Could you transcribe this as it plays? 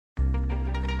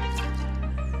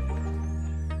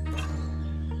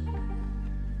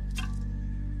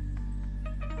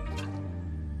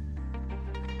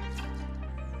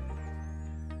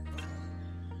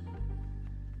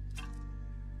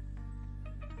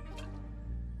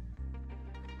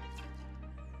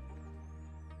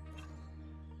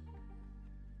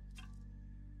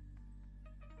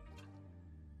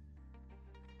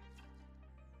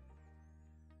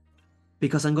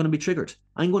because I'm going to be triggered.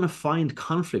 I'm going to find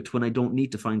conflict when I don't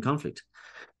need to find conflict.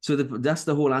 So that's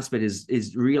the whole aspect,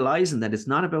 is realizing that it's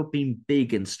not about being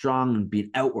big and strong and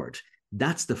being outward.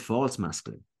 That's the false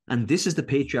masculine. And this is the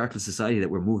patriarchal society that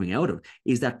we're moving out of,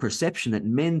 is that perception that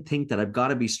men think that I've got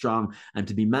to be strong, and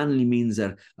to be manly means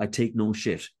that I take no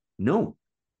shit. No,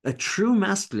 a true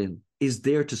masculine is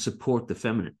there to support the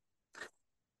feminine.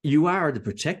 You are the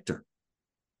protector.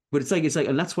 But it's like,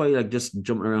 and that's why, like, just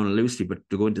jumping around loosely, but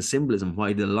to go into symbolism,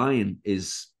 why the lion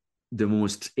is the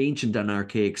most ancient and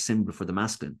archaic symbol for the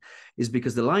masculine is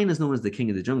because the lion is known as the king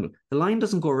of the jungle. The lion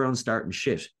doesn't go around starting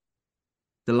shit.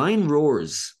 The lion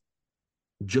roars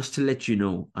just to let you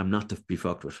know I'm not to be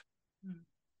fucked with.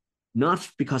 Not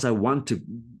because I want to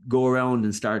go around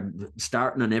and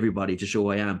starting on everybody to show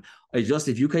who I am.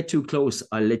 If you get too close,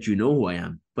 I'll let you know who I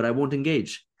am, but I won't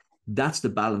engage. That's the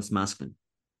balanced masculine.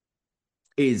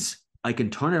 Is I can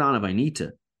turn it on if I need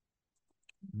to,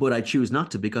 but I choose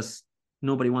not to, because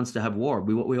nobody wants to have war.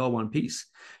 We all want peace.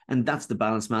 And that's the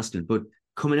balanced masculine. But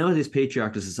coming out of this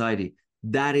patriarchal society,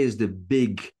 that is the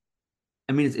big,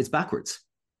 I mean, it's backwards.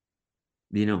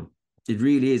 You know, it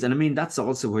really is. And I mean, that's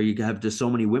also where you have just so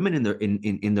many women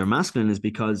in their masculine, is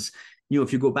because, you know,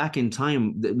 if you go back in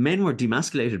time, the men were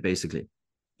demasculated, basically.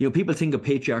 You know, people think a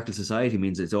patriarchal society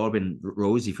means it's all been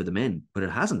rosy for the men, but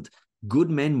it hasn't.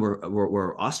 Good men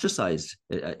were ostracized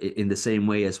in the same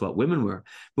way as what women were.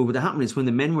 But what happened is, when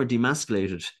the men were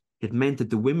demasculated, it meant that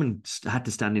the women had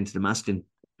to stand into the masculine,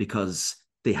 because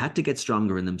they had to get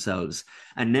stronger in themselves.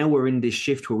 And now we're in this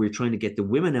shift where we're trying to get the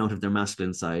women out of their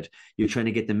masculine side. You're trying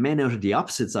to get the men out of the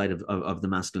opposite side of the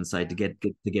masculine side to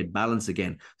get balance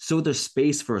again. So there's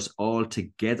space for us all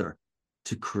together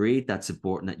to create that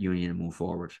support and that union and move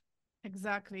forward.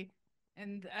 Exactly.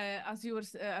 And as you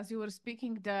were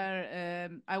speaking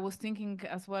there, I was thinking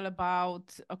as well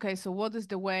about, okay, so what is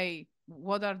the way?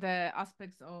 What are the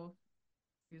aspects of,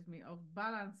 excuse me, of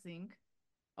balancing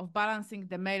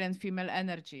the male and female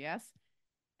energy? Yes,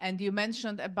 and you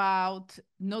mentioned about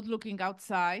not looking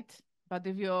outside, but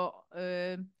if you're,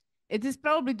 it is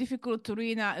probably difficult to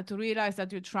realize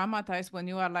that you're traumatized when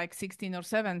you are like 16 or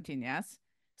 17. Yes.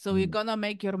 So you're gonna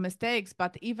make your mistakes,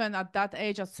 but even at that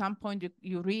age, at some point,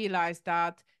 you realize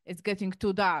that it's getting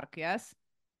too dark. Yes.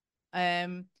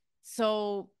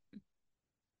 So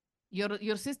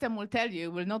your system will tell you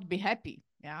will not be happy.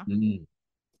 Yeah.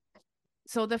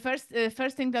 So the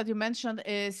first thing that you mentioned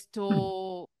is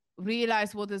to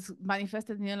realize what is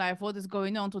manifested in your life, what is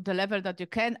going on, to the level that you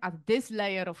can at this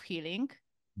layer of healing,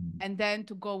 and then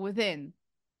to go within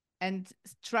and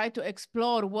try to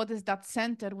explore what is that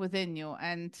center within you.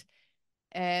 And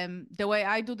the way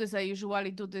I do this, I usually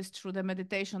do this through the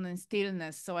meditation and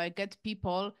stillness. So I get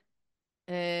people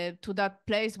to that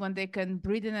place when they can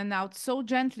breathe in and out so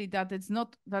gently that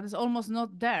is almost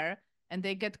not there, and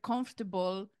they get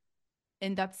comfortable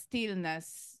in that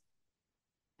stillness,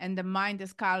 and the mind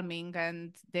is calming,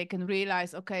 and they can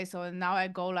realize, okay, so now I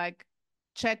go like,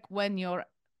 check when your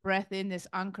breath in is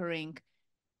anchoring.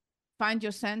 Find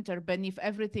your center beneath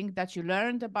everything that you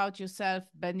learned about yourself,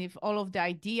 beneath all of the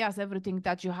ideas, everything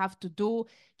that you have to do.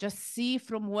 Just see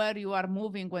from where you are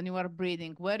moving when you are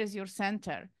breathing. Where is your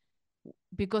center?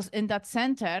 Because in that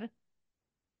center,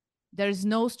 there is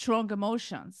no strong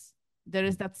emotions. There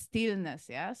is that stillness,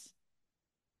 yes?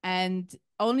 And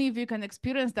only if you can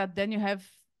experience that, then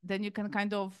you can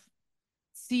kind of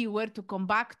see where to come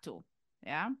back to.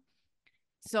 Yeah.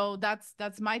 So that's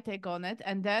my take on it.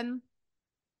 And then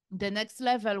the next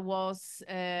level was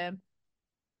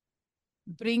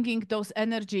bringing those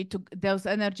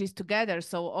energies together.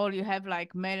 So all you have,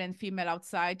 like male and female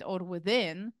outside or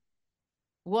within.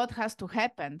 What has to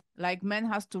happen? Like, men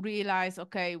has to realize,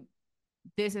 okay,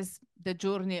 this is the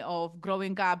journey of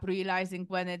growing up, realizing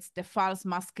when it's the false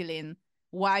masculine,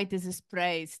 why this is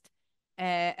praised,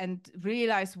 and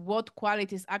realize what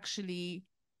qualities actually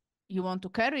you want to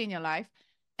carry in your life.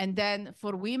 And then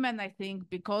for women, I think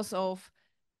because of,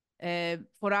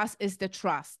 for us, is the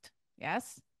trust,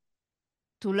 yes?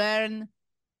 To learn,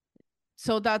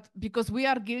 so that, because we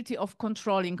are guilty of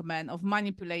controlling men, of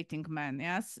manipulating men,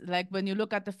 yes? Like when you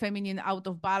look at the feminine out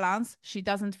of balance, she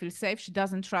doesn't feel safe, she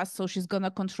doesn't trust, so she's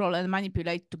gonna control and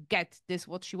manipulate to get this,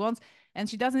 what she wants. And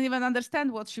she doesn't even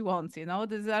understand what she wants, you know?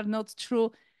 These are not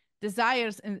true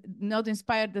desires and not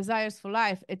inspired desires for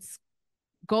life. It's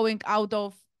going out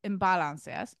of imbalance,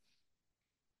 yes?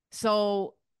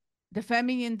 So the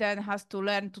feminine then has to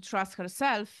learn to trust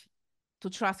herself, to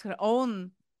trust her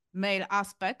own male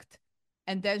aspect,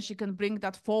 and then she can bring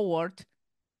that forward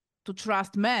to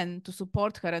trust men to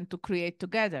support her and to create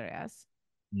together, yes?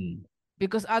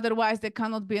 Because otherwise there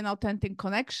cannot be an authentic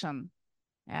connection,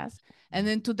 yes? And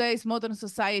in today's modern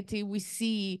society, we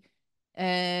see,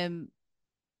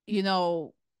 you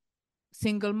know,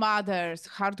 single mothers,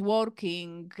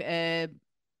 hardworking,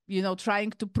 you know,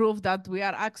 trying to prove that we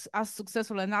are as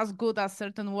successful and as good as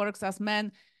certain works as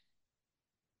men.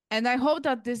 And I hope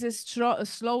that this is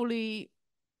slowly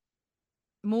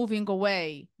moving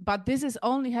away. But this is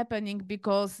only happening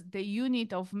because the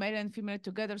unit of male and female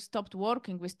together stopped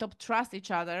working. We stopped trust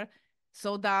each other,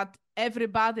 so that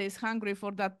everybody is hungry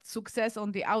for that success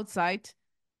on the outside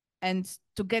and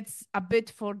to get a bit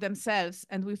for themselves.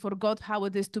 And we forgot how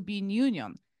it is to be in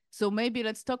union. So maybe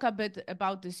let's talk a bit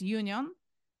about this union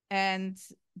and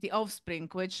the offspring,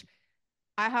 which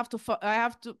I have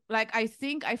to, like, I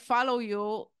think I follow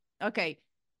you. Okay.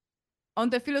 On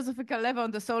the philosophical level,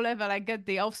 on the soul level, I get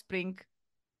the offspring.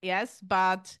 Yes.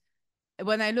 But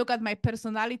when I look at my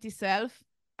personality self,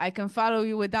 I can follow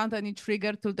you without any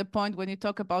trigger to the point when you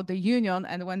talk about the union.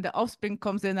 And when the offspring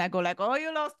comes in, I go like, oh,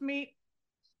 you lost me.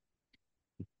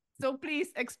 So please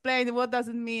explain what does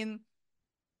it mean?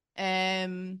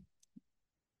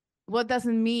 What does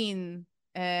it mean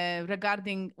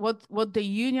regarding what the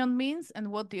union means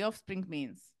and what the offspring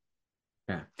means?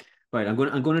 Yeah, right. I'm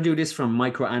going to do this from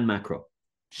micro and macro.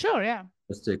 Sure, yeah.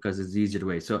 Just because it's easier to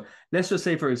way. So let's just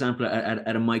say, for example,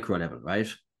 at a micro level, right?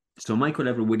 So micro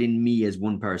level within me as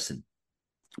one person,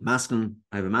 masculine.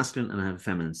 I have a masculine and I have a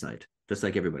feminine side, just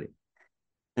like everybody,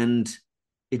 and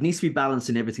it needs to be balanced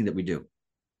in everything that we do.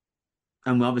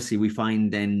 And obviously we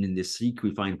find then in this seek,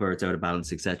 we find where it's out of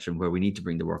balance, etc., where we need to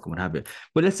bring the work and what have you.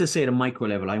 But let's just say at a micro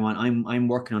level, I'm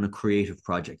working on a creative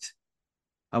project.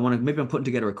 I want to, maybe I'm putting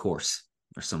together a course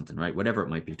or something, right? Whatever it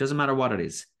might be. It doesn't matter what it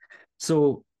is.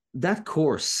 So that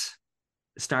course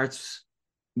starts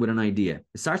with an idea.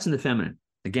 It starts in the feminine.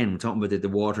 Again, we're talking about the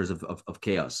waters of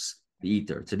chaos, the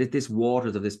ether. So this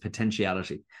waters of this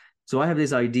potentiality. So I have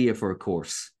this idea for a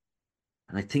course.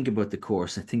 And I think about the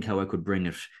course. I think how I could bring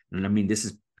it. And I mean, this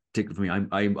is particular for me.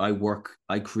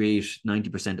 I create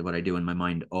 90% of what I do in my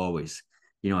mind always.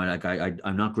 You know,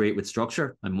 I'm not great with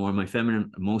structure. I'm more my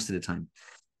feminine most of the time.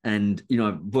 And, you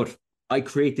know, but I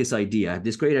create this idea,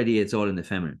 this great idea. It's all in the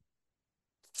feminine.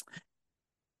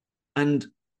 And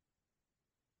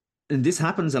this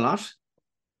happens a lot,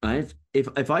 right?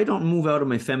 If I don't move out of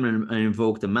my feminine and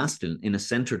invoke the masculine in a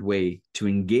centered way to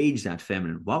engage that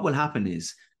feminine, what will happen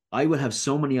is I will have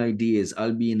so many ideas.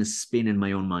 I'll be in a spin in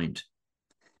my own mind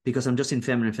because I'm just in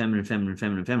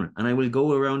feminine. And I will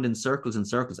go around in circles and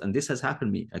circles. And this has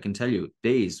happened to me. I can tell you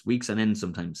days, weeks on end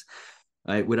sometimes,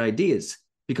 right, with ideas.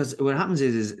 Because what happens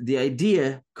is the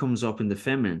idea comes up in the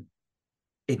feminine.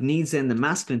 It needs then the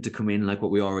masculine to come in, like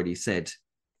what we already said.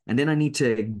 And then I need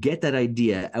to get that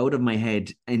idea out of my head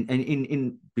and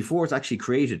in before it's actually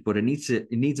created, but it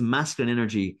needs masculine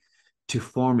energy to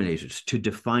formulate it, to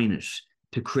define it,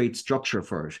 to create structure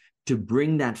for it, to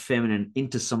bring that feminine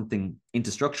into something,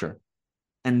 into structure.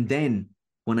 And then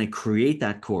when I create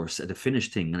that course at a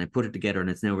finished thing and I put it together and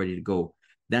it's now ready to go,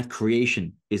 that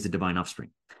creation is the divine offspring.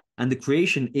 And the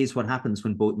creation is what happens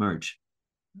when both merge.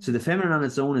 So the feminine on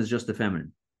its own is just the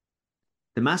feminine.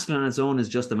 The masculine on its own is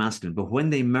just the masculine. But when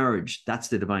they merge, that's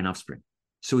the divine offspring.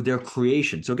 So their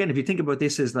creation. So again, if you think about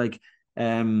this as like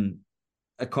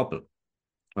a couple,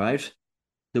 right?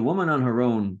 The woman on her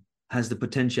own has the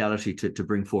potentiality to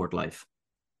bring forth life,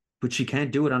 but she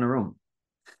can't do it on her own.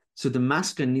 So the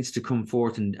masculine needs to come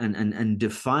forth and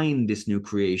define this new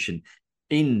creation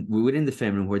within the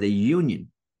feminine, where they union,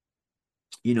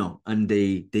 you know, and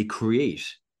they create,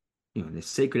 you know, the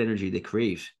sacred energy they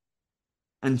create.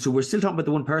 And so we're still talking about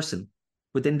the one person,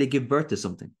 but then they give birth to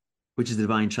something, which is the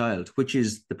divine child, which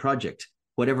is the project,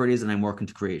 whatever it is that I'm working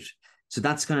to create. So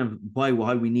that's kind of why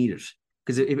we need it.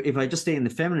 Because if I just stay in the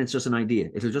feminine, it's just an idea.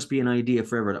 It'll just be an idea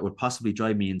forever that would possibly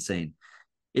drive me insane.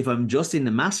 If I'm just in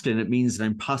the masculine, it means that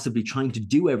I'm possibly trying to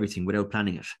do everything without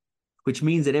planning it, which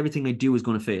means that everything I do is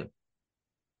going to fail.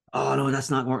 Oh, no, that's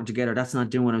not working together. That's not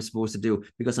doing what I'm supposed to do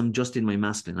because I'm just in my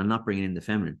masculine. I'm not bringing in the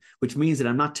feminine, which means that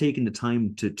I'm not taking the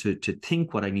time to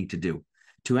think what I need to do,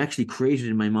 to actually create it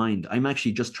in my mind. I'm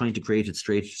actually just trying to create it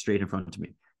straight in front of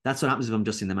me. That's what happens if I'm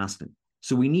just in the masculine.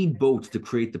 So we need both to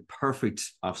create the perfect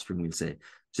offspring, we'll say.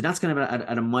 So that's kind of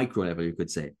at a micro level, you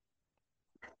could say.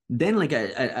 Then like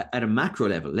at a macro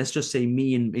level, let's just say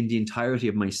me in the entirety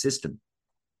of my system.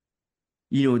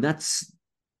 You know, that's,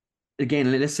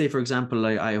 again, let's say, for example,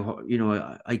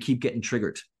 I keep getting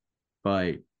triggered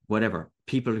by whatever.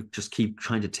 People just keep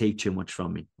trying to take too much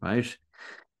from me, right?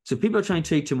 So people are trying to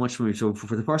take too much from me. So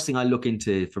for the first thing I look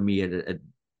into for me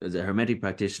as a hermetic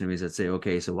practitioner is I'd say,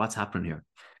 okay, so what's happening here?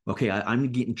 Okay,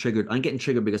 I'm getting triggered. I'm getting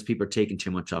triggered because people are taking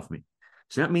too much off me.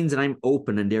 So that means that I'm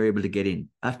open and they're able to get in.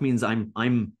 That means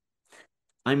I'm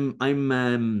I'm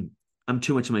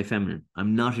too much in my feminine.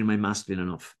 I'm not in my masculine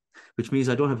enough, which means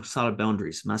I don't have solid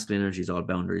boundaries. Masculine energy is all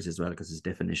boundaries as well because it's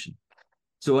definition.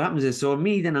 So what happens is, so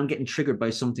me, then I'm getting triggered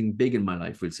by something big in my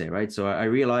life, we'll say, right? So I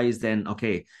realize then,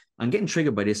 okay, I'm getting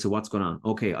triggered by this. So what's going on?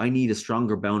 Okay, I need a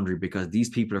stronger boundary because these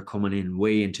people are coming in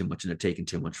way in too much and they're taking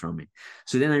too much from me.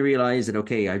 So then I realize that,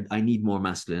 okay, I need more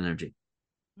masculine energy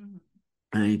and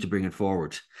I need to bring it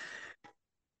forward.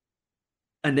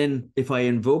 And then if I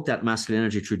invoke that masculine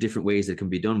energy through different ways that can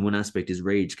be done, one aspect is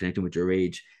rage, connecting with your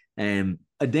rage. And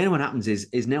then what happens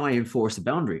is now I enforce a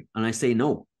boundary and I say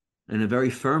no, and a very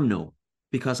firm no,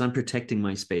 because I'm protecting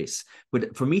my space.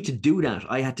 But for me to do that,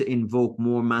 I had to invoke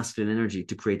more masculine energy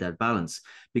to create that balance.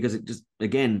 Because it just,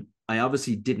 again, I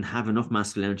obviously didn't have enough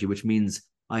masculine energy, which means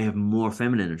I have more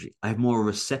feminine energy. I have more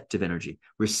receptive energy,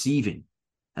 receiving,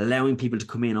 allowing people to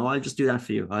come in. Oh, I'll just do that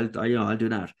for you. I'll do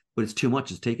that. But it's too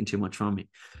much. It's taking too much from me.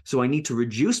 So I need to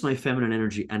reduce my feminine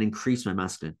energy and increase my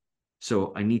masculine.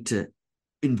 So I need to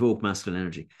invoke masculine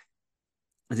energy.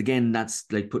 And again, that's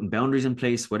like putting boundaries in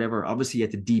place, whatever. Obviously,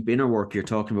 at the deep inner work, you're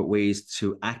talking about ways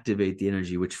to activate the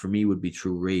energy, which for me would be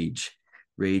through rage.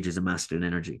 Rage is a masculine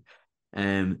energy.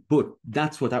 But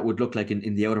that's what that would look like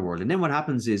in the outer world. And then what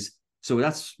happens is, so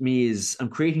that's me is I'm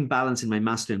creating balance in my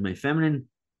masculine and my feminine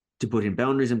to put in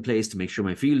boundaries in place to make sure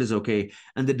my field is okay.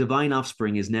 And the divine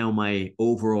offspring is now my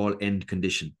overall end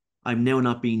condition. I'm now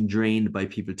not being drained by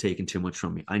people taking too much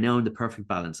from me. I now am the perfect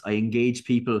balance. I engage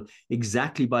people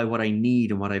exactly by what I need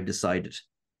and what I've decided.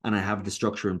 And I have the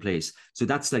structure in place. So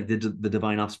that's like the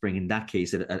divine offspring in that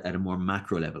case at a more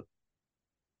macro level.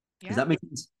 Does Yeah. that make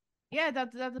sense? Yeah,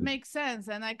 that makes sense.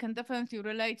 And I can definitely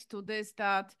relate to this,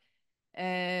 that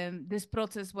this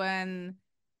process when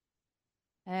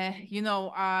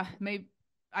maybe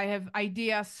I have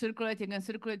ideas circulating and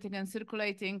circulating and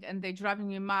circulating, and they driving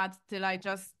me mad till I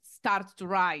just start to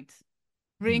write,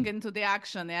 bring into the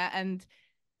action, yeah. And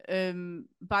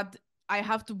but I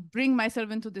have to bring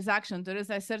myself into this action. There is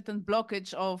a certain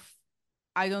blockage of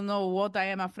I don't know what I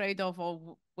am afraid of,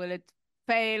 or will it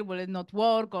fail? Will it not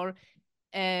work? Or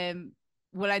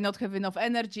will I not have enough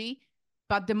energy?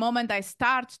 But the moment I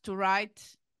start to write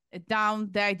it down,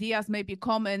 the ideas maybe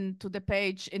come into the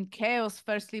page in chaos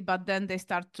firstly, but then they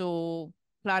start to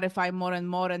clarify more and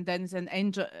more. And then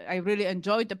I really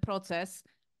enjoy the process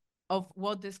of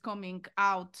what is coming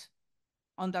out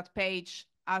on that page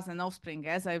as an offspring.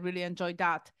 Yes, I really enjoy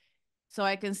that. So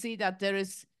I can see that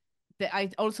I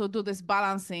also do this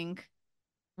balancing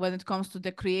when it comes to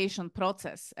the creation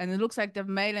process. And it looks like the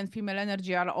male and female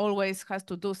energy are always has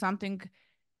to do something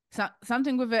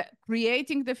with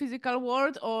creating the physical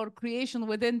world or creation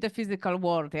within the physical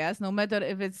world. Yes, no matter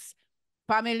if it's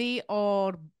family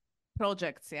or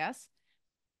projects. Yes.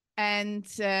 And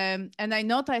I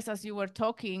noticed as you were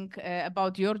talking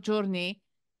about your journey,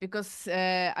 because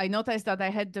I noticed that I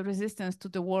had the resistance to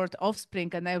the word offspring,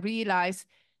 and I realized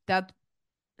that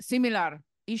similar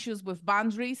issues with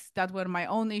boundaries that were my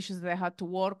own issues that I had to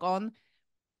work on,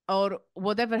 or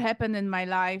whatever happened in my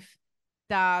life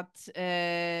that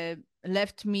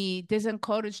left me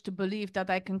disencouraged to believe that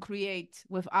I can create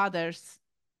with others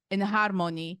in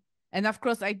harmony. And of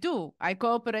course, I do. I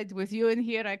cooperate with you in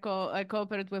here. I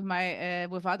cooperate with my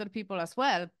with other people as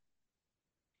well.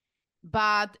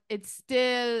 But it's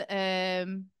still,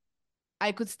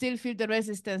 I could still feel the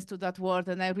resistance to that word,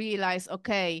 and I realized,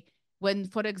 okay, when,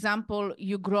 for example,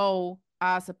 you grow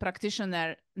as a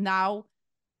practitioner, now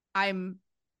I'm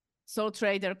sole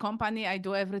trader company. I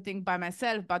do everything by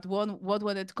myself. But what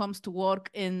when it comes to work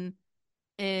in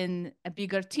a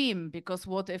bigger team? Because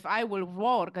what if I will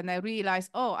work and I realize,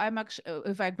 oh, I'm actually,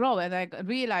 if I grow and I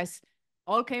realize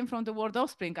all came from the word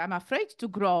offspring, I'm afraid to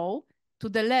grow to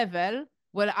the level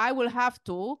where I will have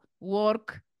to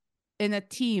work in a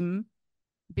team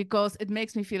because it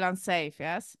makes me feel unsafe.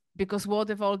 Yes. Because what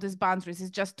if all these boundaries is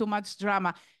just too much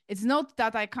drama? It's not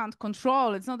that I can't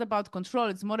control. It's not about control.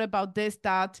 It's more about this,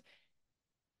 that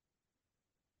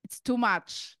it's too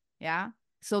much. Yeah.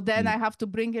 So then I have to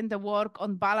bring in the work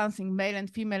on balancing male and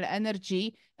female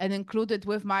energy and include it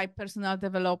with my personal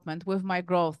development, with my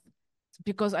growth,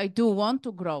 because I do want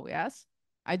to grow. Yes.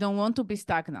 I don't want to be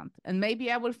stagnant. And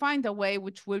maybe I will find a way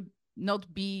which will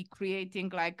not be creating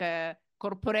like a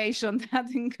corporation that,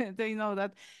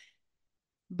 that,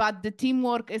 but the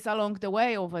teamwork is along the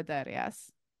way over there.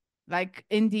 Yes. Like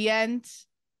in the end,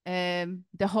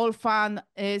 the whole fun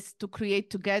is to create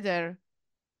together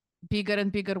bigger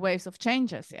and bigger waves of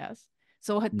changes. Yes.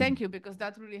 So thank you, because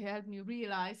that really helped me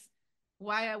realize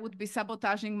why I would be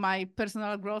sabotaging my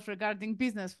personal growth regarding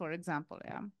business, for example.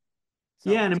 Yeah.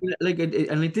 So. Yeah, and I mean,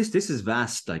 like this is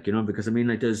vast, like because I mean,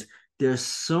 like there's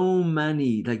so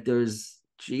many, like there's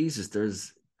Jesus,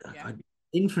 there's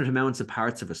infinite amounts of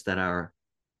parts of us that are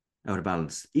out of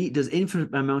balance. There's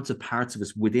infinite amounts of parts of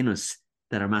us within us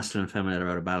that are masculine and feminine that are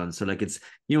out of balance. So like it's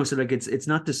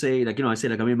not to say like, I say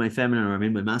like I'm in my feminine or I'm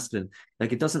in my masculine.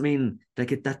 Like it doesn't mean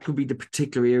like that could be the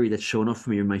particular area that's showing up for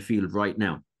me in my field right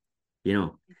now.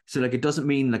 So like it doesn't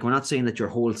mean like we're not saying that your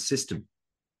whole system,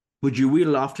 but you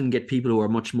will often get people who are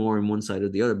much more in one side or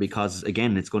the other because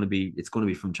again, it's going to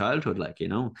be from childhood,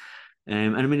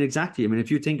 and I mean exactly. I mean,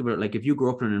 if you think about it, like if you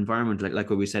grow up in an environment like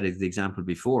what we said as the example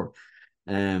before,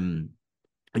 and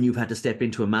you've had to step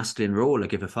into a masculine role,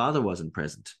 like if a father wasn't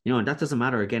present, and that doesn't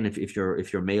matter again if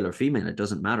you're male or female, it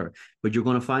doesn't matter. But you're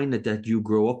going to find that you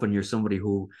grow up and you're somebody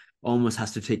who almost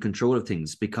has to take control of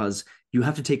things because you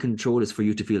have to take control is for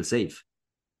you to feel safe.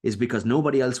 Is because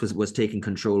nobody else was taking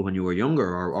control when you were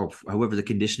younger or however the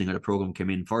conditioning of the program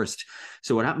came in first.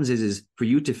 So what happens is for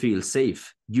you to feel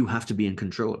safe, you have to be in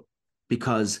control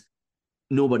because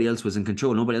nobody else was in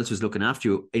control. Nobody else was looking after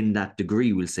you in that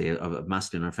degree, we'll say, of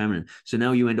masculine or feminine. So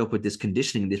now you end up with this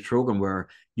conditioning, this program where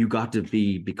you got to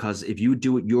be, because if you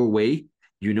do it your way,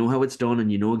 you know how it's done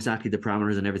and you know exactly the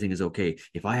parameters and everything is okay.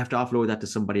 If I have to offload that to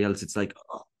somebody else, it's like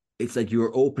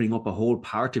you're opening up a whole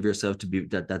part of yourself to be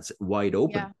that's wide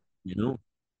open,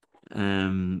 I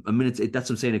mean, that's what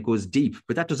I'm saying. It goes deep,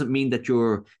 but that doesn't mean that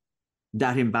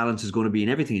imbalance is going to be in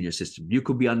everything in your system. You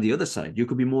could be on the other side. You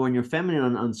could be more in your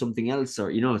feminine on something else,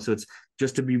 or so it's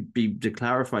just to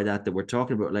clarify that we're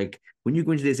talking about, like when you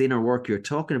go into this inner work, you're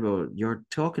talking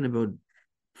about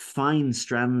fine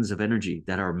strands of energy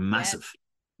that are massive.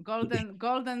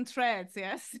 Golden threads,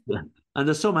 yes. Yeah. And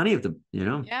there's so many of them,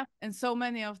 Yeah, and so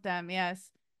many of them, yes.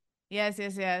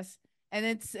 And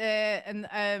it's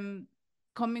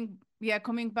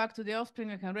coming back to the offspring,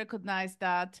 I can recognize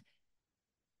that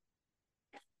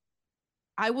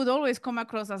I would always come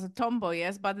across as a tomboy,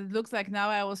 yes, but it looks like now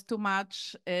I was too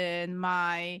much in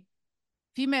my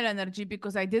female energy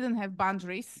because I didn't have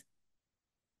boundaries.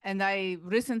 And I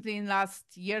recently, in last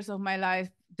years of my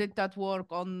life, did that work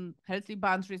on healthy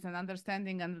boundaries and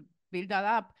understanding and build that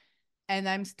up. And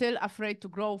I'm still afraid to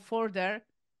grow further.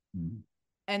 Mm-hmm.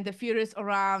 And the fear is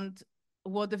around,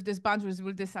 what if these boundaries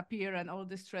will disappear and all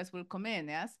this stress will come in,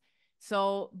 yes?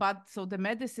 So the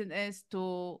medicine is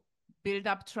to build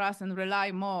up trust and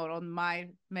rely more on my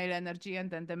male energy and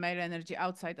then the male energy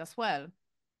outside as well.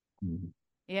 Mm-hmm.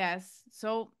 Yes,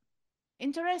 so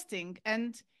interesting.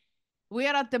 And we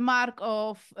are at the mark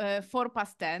of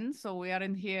 10:04, so we are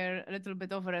in here a little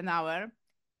bit over an hour.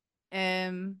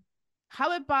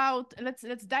 How about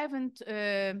let's dive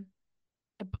into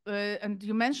and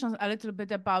you mentioned a little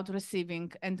bit about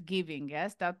receiving and giving,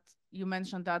 yes? That you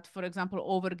mentioned that, for example,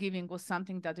 overgiving was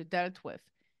something that you dealt with.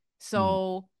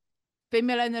 So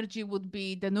female energy would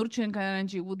be, the nurturing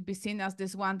energy would be seen as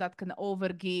this one that can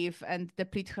overgive and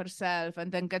deplete herself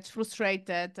and then gets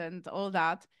frustrated and all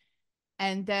that.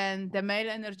 And then the male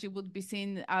energy would be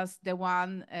seen as the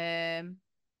one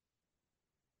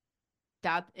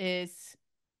that is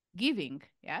giving,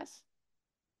 yes?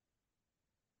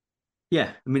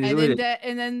 Yeah, I mean,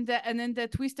 and then the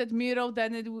twisted mirror,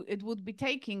 then it would be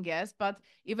taking, yes. But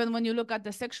even when you look at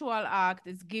the sexual act,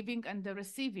 it's giving and the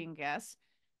receiving, yes.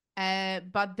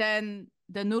 But then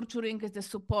the nurturing is the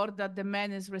support that the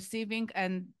man is receiving,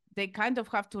 and they kind of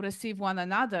have to receive one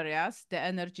another, yes, the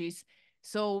energies.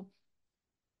 So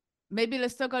maybe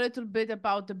let's talk a little bit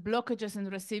about the blockages in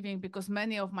receiving, because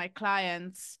many of my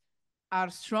clients are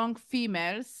strong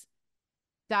females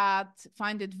that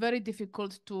find it very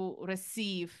difficult to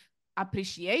receive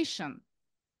appreciation,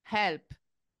 help.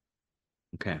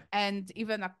 Okay. And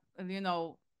even,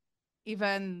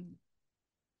 even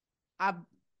a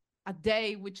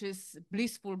day which is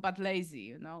blissful but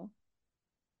lazy,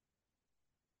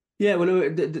 Yeah, well,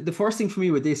 the first thing for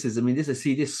me with this is, I mean, I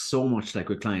see this so much, like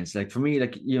with clients. Like for me,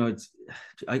 like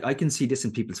I can see this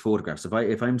in people's photographs.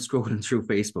 If I'm scrolling through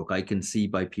Facebook, I can see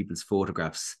by people's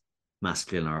photographs,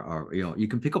 masculine or you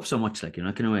can pick up so much, like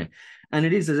kind of way. And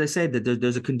it is, as I said, that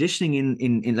there's a conditioning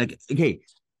in like, okay,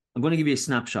 I'm going to give you a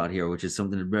snapshot here, which is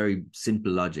something very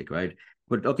simple logic, right?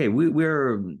 But okay,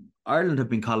 we're Ireland have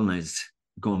been colonized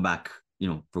going back,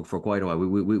 for quite a while.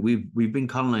 We've been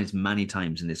colonized many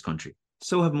times in this country.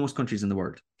 So have most countries in the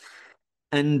world.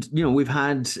 And, we've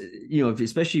had,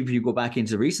 especially if you go back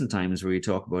into recent times where you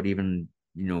talk about even,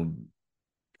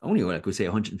 only like we say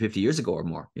 150 years ago or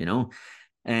more,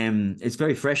 it's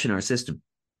very fresh in our system.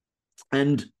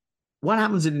 And what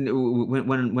happens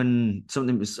when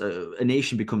something a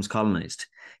nation becomes colonized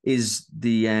is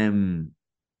the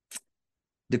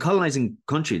colonizing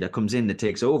country that comes in, that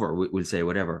takes over, we'll say,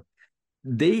 whatever,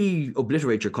 they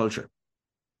obliterate your culture.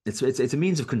 It's a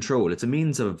means of control. It's a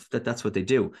means of that's what they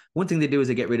do. One thing they do is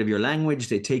they get rid of your language,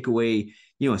 they take away,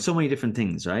 so many different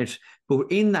things, right? But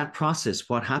in that process,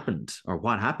 what happened or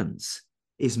what happens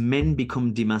is men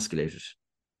become demasculated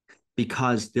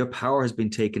because their power has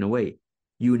been taken away.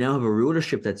 You now have a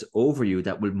rulership that's over you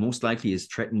that will most likely is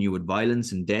threaten you with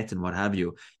violence and death and what have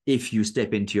you if you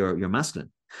step into your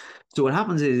masculine. So what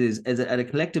happens is at a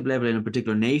collective level in a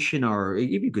particular nation, or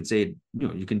if you could say,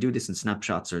 you can do this in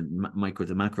snapshots or micro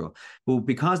to macro, but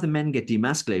because the men get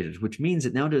demasculated, which means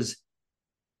that now there's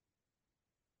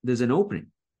an opening.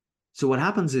 So what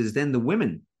happens is then the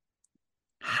women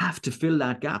have to fill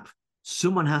that gap.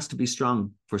 Someone has to be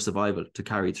strong for survival to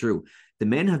carry through. The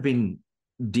men have been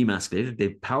demasculated,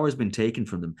 their power has been taken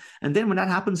from them. And then when that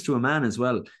happens to a man as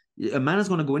well, a man is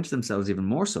going to go into themselves even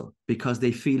more so because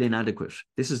they feel inadequate.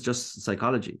 This is just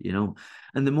psychology,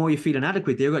 And the more you feel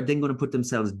inadequate, they're then going to put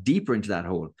themselves deeper into that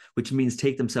hole, which means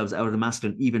take themselves out of the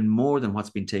masculine even more than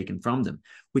what's been taken from them,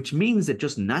 which means that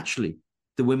just naturally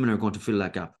the women are going to fill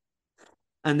that gap.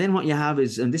 And then what you have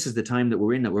is, and this is the time that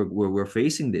we're in, that we're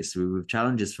facing this. We have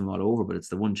challenges from all over, but it's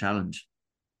the one challenge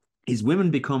is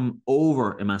women become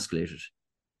over emasculated.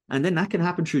 And then that can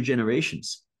happen through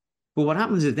generations. But what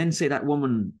happens is then say that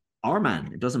woman or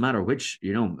man, it doesn't matter which,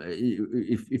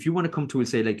 if you want to come to,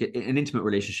 say, like an intimate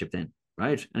relationship then,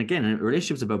 right? And again, a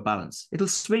relationship's about balance. It'll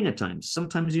swing at times.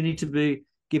 Sometimes you need to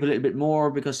give a little bit more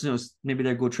because, maybe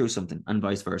they go through something and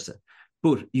vice versa.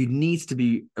 But you needs to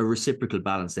be a reciprocal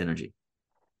balanced energy.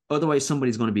 Otherwise,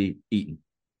 somebody's going to be eaten.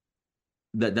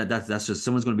 That's just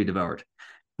someone's going to be devoured.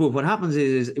 But what happens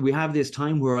is we have this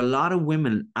time where a lot of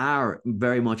women are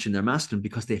very much in their masculine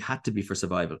because they had to be for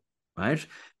survival, right?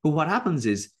 But what happens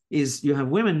is you have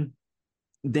women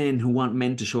then who want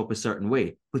men to show up a certain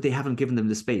way, but they haven't given them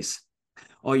the space.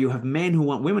 Or you have men who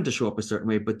want women to show up a certain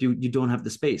way, but you don't have the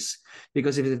space.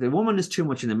 Because if the woman is too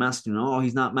much in the masculine, oh,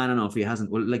 he's not man enough, he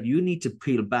hasn't. Well, like, you need to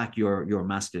peel back your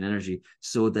masculine energy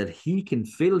so that he can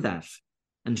fill that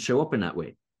and show up in that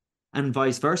way, and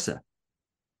vice versa.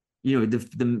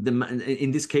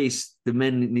 In this case, the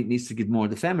men needs to give more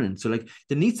of the feminine. So like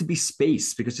there needs to be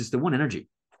space because it's the one energy.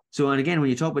 So, and again,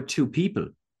 when you talk about two people,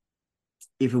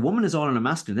 if a woman is all in a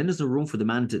masculine, then there's no room for the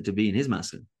man to be in his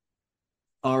masculine.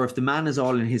 Or if the man is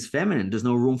all in his feminine, there's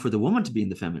no room for the woman to be in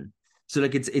the feminine. So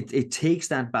like it takes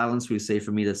that balance, we say,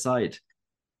 from either side.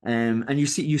 And you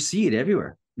see it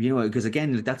everywhere, because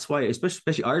again, that's why,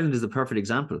 especially Ireland is the perfect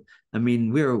example. I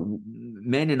mean,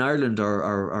 men in Ireland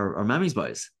are mammy's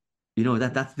boys.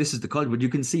 This is the culture, but you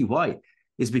can see why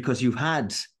is because you've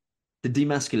had the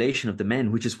demasculation of the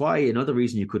men, which is why another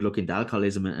reason you could look into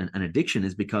alcoholism and addiction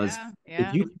is because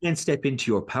if you can't step into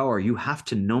your power, you have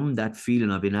to numb that feeling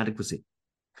of inadequacy.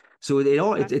 So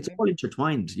it's all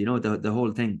intertwined, the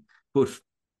whole thing. But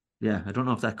yeah, I don't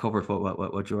know if that covered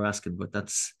what you were asking, but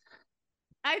that's.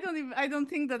 I don't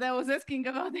think that I was asking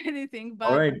about anything, but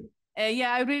all right.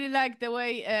 Yeah, I really like the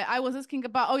way I was asking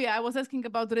about. Oh yeah, I was asking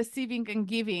about receiving and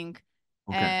giving,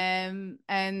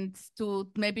 and to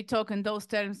maybe talk in those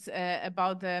terms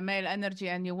about the male energy.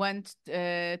 And you went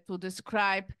to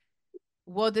describe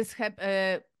what is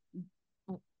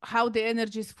how the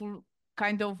energies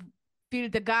kind of fill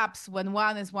the gaps when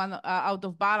one is out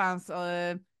of balance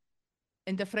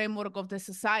in the framework of the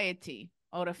society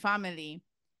or a family.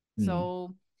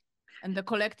 So, and the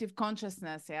collective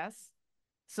consciousness, yes.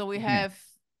 So we have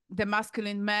the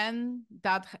masculine man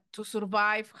that to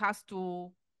survive has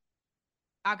to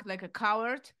act like a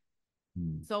coward.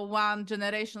 So one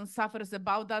generation suffers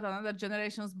about that, another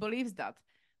generation believes that.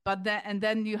 But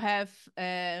then you have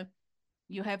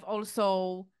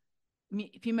also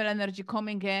female energy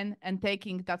coming in and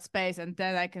taking that space, and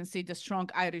then I can see the strong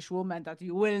Irish woman that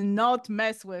you will not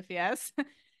mess with, yes.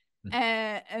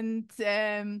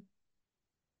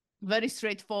 Very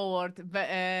straightforward,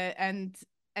 and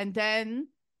then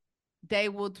they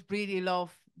would really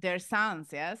love their sons,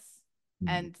 yes.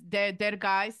 And their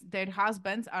guys, their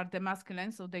husbands are the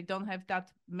masculine, so they don't have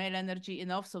that male energy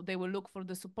enough, so they will look for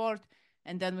the support.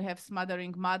 And then we have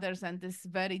smothering mothers and this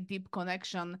very deep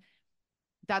connection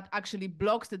that actually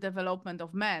blocks the development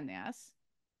of men, yes.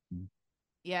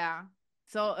 Yeah.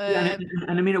 So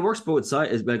and I mean, it works both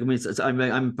sides. Like, I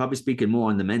mean, I'm probably speaking more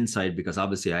on the men's side because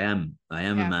obviously I am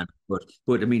a man,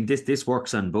 but I mean, this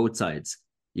works on both sides.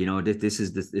 This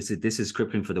is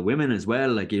crippling for the women as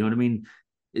well. Like, you know what I mean?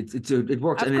 It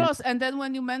works. Of course. And then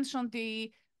when you mentioned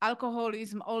the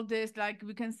alcoholism, all this, like,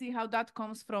 we can see how that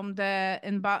comes from the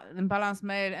imbalanced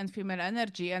male and female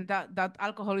energy, and that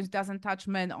alcoholism doesn't touch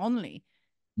men only.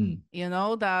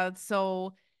 That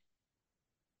so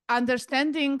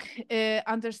understanding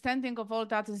understanding of all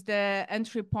that is the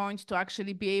entry point to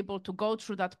actually be able to go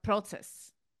through that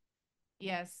process.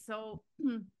 Yes. So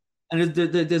And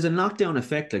there's a knockdown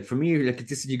effect. Like for me, like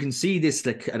this, you can see this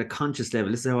like at a conscious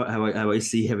level. This is how I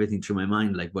see everything through my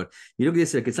mind. Like, but you look at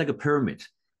this, like it's like a pyramid.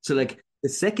 So like the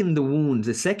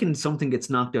second something gets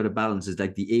knocked out of balance is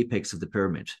like the apex of the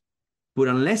pyramid. But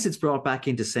unless it's brought back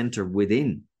into center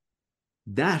within,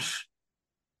 that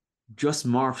just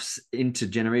morphs into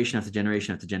generation after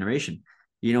generation after generation,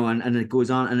 and it goes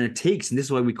on, and it takes, and this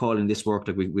is why we call in this work,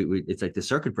 like we it's like the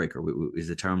circuit breaker is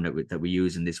the term that we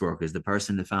use in this work, is the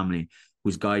person in the family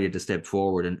who's guided to step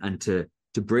forward and to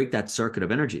break that circuit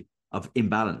of energy of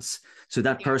imbalance. So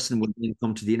that person would then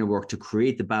come to the inner work to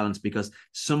create the balance, because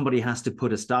somebody has to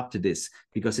put a stop to this,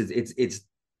 because it's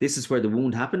this is where the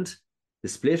wound happened, the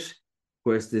split,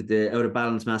 whereas the out of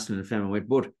balance masculine and feminine went,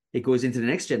 but it goes into the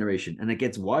next generation and it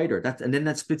gets wider. And then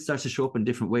that split starts to show up in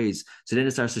different ways. So then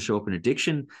it starts to show up in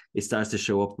addiction. It starts to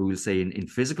show up, we will say, in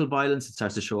physical violence. It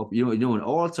starts to show up, in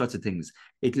all sorts of things.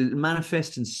 It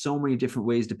manifests in so many different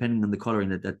ways depending on the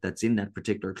coloring that's in that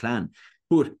particular clan.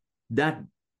 But that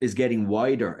is getting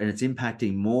wider, and it's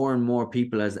impacting more and more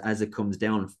people as it comes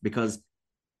down, because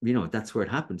that's where it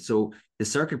happens. So the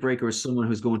circuit breaker is someone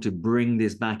who's going to bring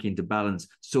this back into balance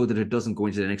so that it doesn't go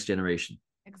into the next generation.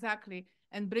 Exactly.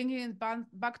 And bringing it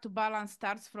back to balance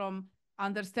starts from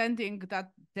understanding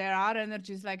that there are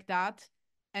energies like that.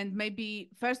 And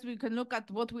maybe first we can look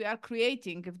at what we are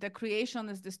creating. If the creation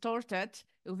is distorted,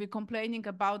 if we're complaining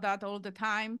about that all the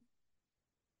time,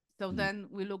 so then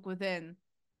we look within.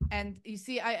 And you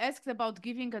see, I asked about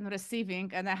giving and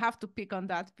receiving, and I have to pick on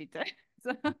that, Peter.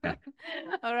 So,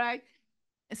 all right.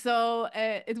 So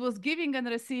it was giving and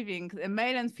receiving,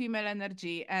 male and female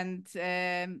energy, and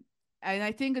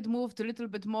I think it moved a little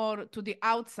bit more to the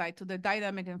outside, to the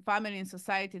dynamic in family, in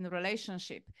society, in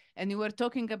relationship. And you were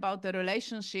talking about the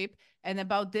relationship and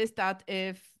about this, that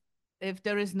if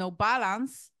there is no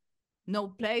balance, no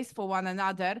place for one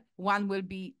another, one will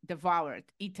be devoured,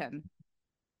 eaten.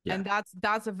 Yeah. And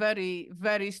that's a very,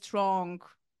 very strong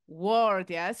word.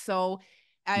 Yeah. So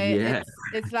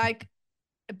it's like,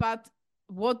 but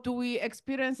what do we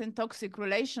experience in toxic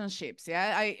relationships?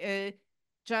 Yeah. I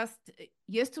just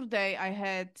yesterday I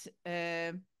had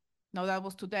no, that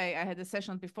was today. I had a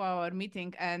session before our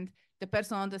meeting, and the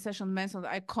person on the session mentioned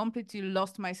I completely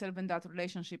lost myself in that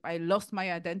relationship. I lost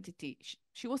my identity.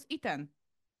 She was eaten.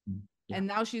 Yeah. And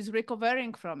now she's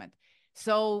recovering from it.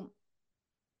 So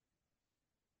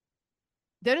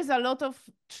there is a lot of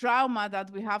trauma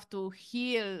that we have to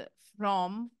heal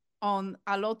from on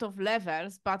a lot of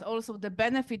levels, but also the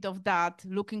benefit of that,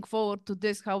 looking forward to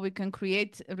this, how we can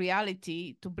create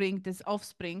reality to bring this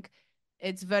offspring,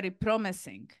 it's very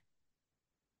promising.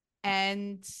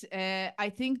 And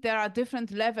I think there are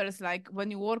different levels, like when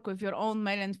you work with your own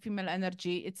male and female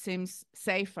energy, it seems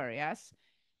safer, yes?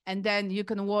 And then you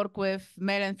can work with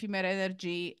male and female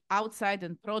energy outside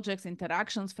in projects,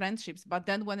 interactions, friendships. But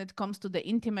then when it comes to the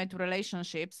intimate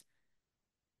relationships,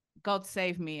 God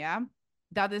save me, yeah?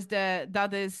 That is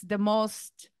the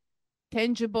most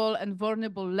tangible and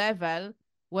vulnerable level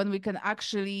when we can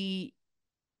actually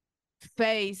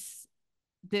face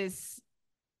this,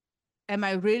 am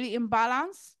I really in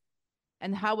balance?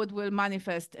 And how it will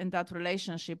manifest in that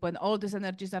relationship when all these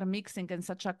energies are mixing in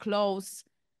such a close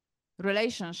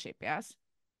relationship, yes?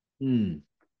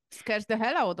 Scares the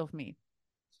hell out of me.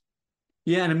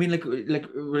 Yeah, and I mean, like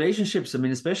relationships. I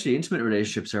mean, especially intimate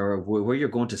relationships are where you're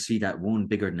going to see that wound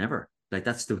bigger than ever. Like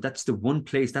that's the one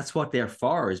place. That's what they're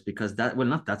for. Is because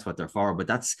not that's what they're for, but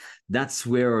that's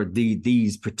where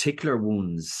these particular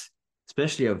wounds,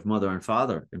 especially of mother and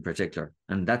father in particular,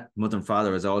 and that mother and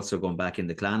father is also going back in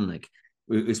the clan. Like,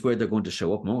 is where they're going to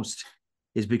show up most.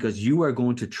 Is because you are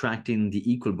going to attract in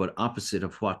the equal but opposite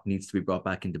of what needs to be brought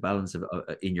back into balance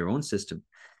in your own system.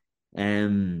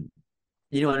 And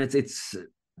it's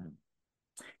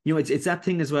that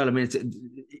thing as well. I mean,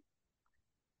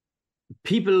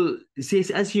 people see,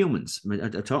 as humans. I mean,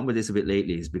 I'm talking about this a bit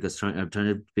lately, is because I've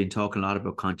been talking a lot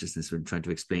about consciousness and trying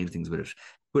to explain things with it.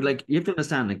 But like, you have to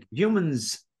understand, like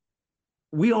humans,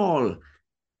 we all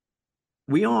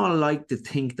like to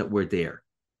think that we're there.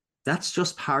 That's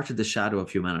just part of the shadow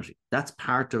of humanity. That's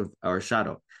part of our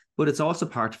shadow, but it's also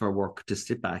part of our work to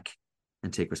sit back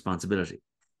and take responsibility,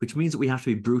 which means that we have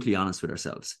to be brutally honest with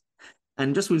ourselves.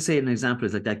 And just we'll say an example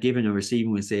is like that giving and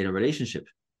receiving, we say in a relationship.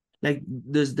 Like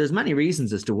there's many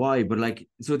reasons as to why, but like,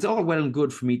 so it's all well and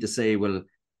good for me to say, well,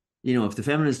 if the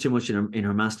feminine is too much in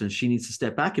her masculine, she needs to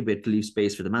step back a bit to leave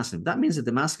space for the masculine. That means that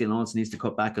the masculine also needs to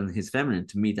cut back on his feminine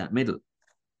to meet that middle.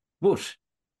 But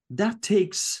that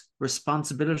takes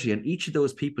responsibility on each of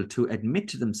those people to admit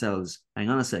to themselves, hang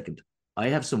on a second, I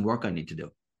have some work I need to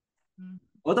do. Mm.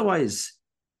 Otherwise,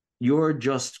 you're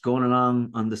just going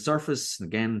along on the surface.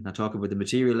 Again, I talk about the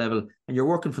material level, and you're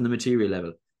working from the material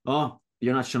level. Oh,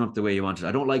 you're not showing up the way you wanted.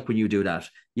 I don't like when you do that.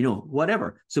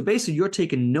 Whatever. So basically, you're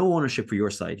taking no ownership for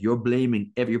your side. You're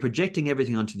blaming, you're projecting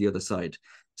everything onto the other side.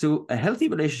 So a healthy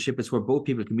relationship is where both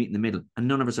people can meet in the middle, and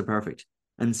none of us are perfect,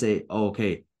 and say, oh,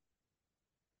 okay,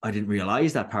 I didn't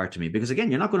realize that part to me. Because again,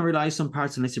 you're not going to realize some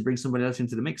parts unless you bring somebody else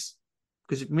into the mix.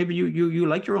 Because maybe you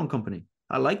like your own company.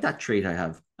 I like that trait I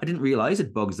have. I didn't realize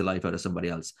it bugs the life out of somebody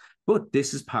else. But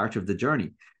this is part of the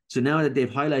journey. So now that they've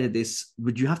highlighted this,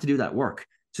 but you have to do that work.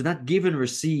 So that give and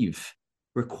receive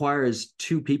requires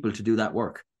two people to do that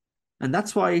work. And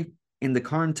that's why in the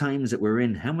current times that we're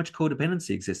in, how much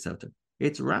codependency exists out there?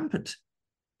 It's rampant.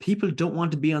 People don't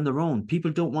want to be on their own.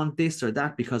 People don't want this or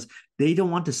that because they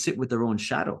don't want to sit with their own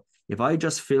shadow. If I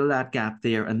just fill that gap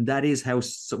there, and that is how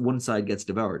one side gets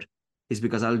devoured, is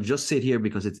because I'll just sit here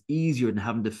because it's easier than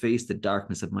having to face the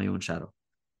darkness of my own shadow,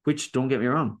 which, don't get me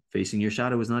wrong, facing your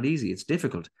shadow is not easy. It's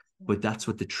difficult, but that's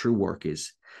what the true work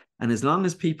is. And as long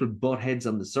as people butt heads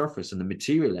on the surface and the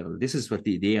material level, this is what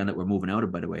the aeon that we're moving out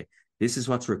of, by the way, this is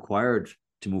what's required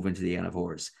to move into the aeon of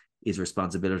horrors, is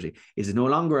responsibility. Is it no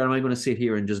longer, am I going to sit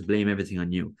here and just blame everything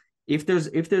on you? If there's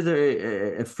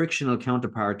a frictional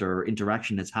counterpart or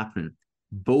interaction that's happening,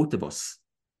 both of us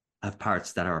have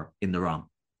parts that are in the wrong.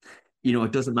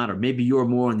 It doesn't matter. Maybe you're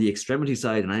more on the extremity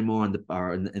side and I'm more on the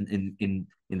or in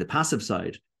the passive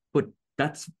side, but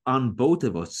that's on both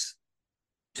of us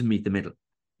to meet the middle.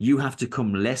 You have to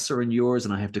come lesser in yours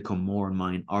and I have to come more in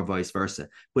mine, or vice versa.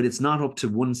 But it's not up to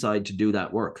one side to do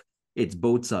that work. It's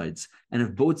both sides. And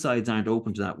if both sides aren't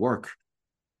open to that work,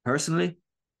 personally,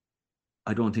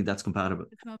 I don't think that's compatible.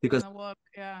 It's not because gonna work,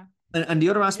 yeah. And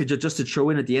the other aspect, just to throw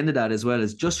in at the end of that as well,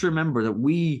 is just remember that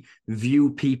we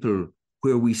view people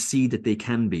where we see that they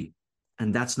can be.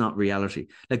 And that's not reality.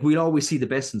 Like, we'll always see the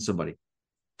best in somebody.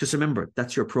 Just remember,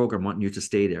 that's your program wanting you to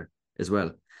stay there as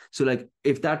well. So, like,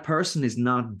 if that person is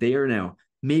not there now,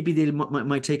 maybe they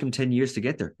might take them 10 years to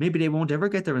get there. Maybe they won't ever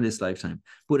get there in this lifetime.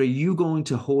 But are you going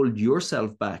to hold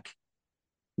yourself back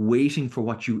waiting for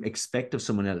what you expect of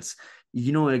someone else?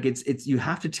 Like, it's you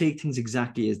have to take things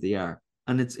exactly as they are.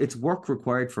 And it's work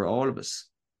required for all of us.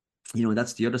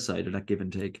 That's the other side of that give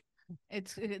and take.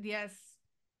 It's yes.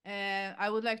 I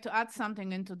would like to add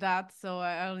something into that, so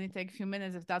I only take a few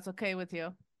minutes if that's okay with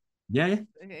you. Yeah.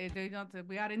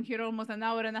 We are in here almost an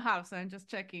hour and a half, so I'm just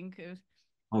checking.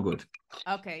 Oh, good.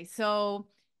 Okay, so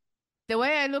the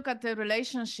way I look at the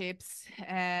relationships,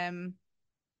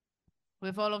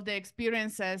 with all of the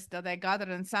experiences that I gathered,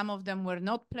 and some of them were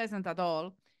not pleasant at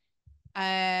all.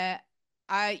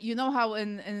 You know how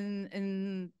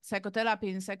in psychotherapy,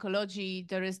 in psychology,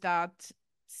 there is that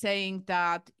saying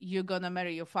that you're gonna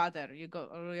marry your father,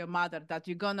 or your mother, that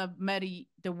you're gonna marry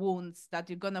the wounds, that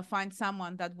you're gonna find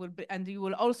someone that will be, and you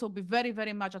will also be very,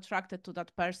 very much attracted to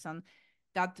that person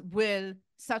that will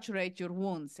saturate your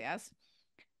wounds. Yes.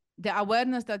 The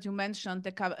awareness that you mentioned,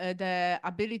 the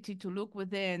ability to look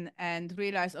within and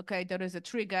realize, okay, there is a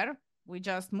trigger. We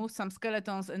just moved some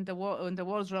skeletons in the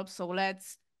wardrobe, so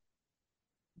let's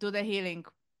do the healing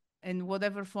in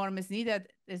whatever form is needed.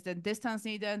 Is the distance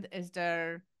needed? Is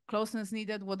there closeness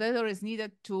needed? Whatever is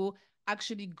needed to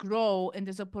actually grow in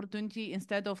this opportunity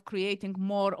instead of creating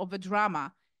more of a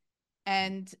drama.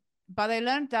 But I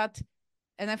learned that,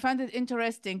 and I found it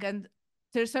interesting, and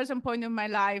to a certain point in my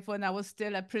life when I was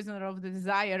still a prisoner of the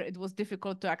desire, it was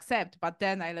difficult to accept. But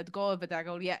then I let go of it. I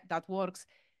go, yeah, that works.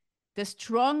 The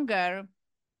stronger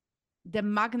the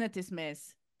magnetism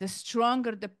is, the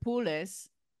stronger the pull is,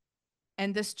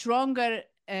 and the stronger,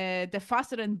 the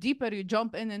faster and deeper you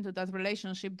jump into that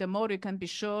relationship, the more you can be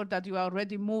sure that you are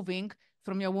already moving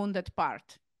from your wounded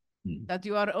part, that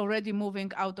you are already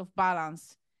moving out of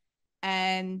balance.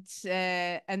 And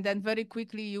then very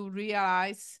quickly you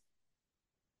realize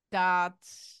that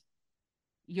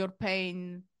your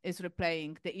pain is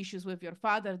replaying the issues with your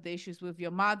father, the issues with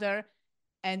your mother.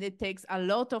 And it takes a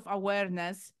lot of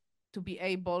awareness to be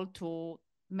able to,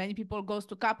 many people goes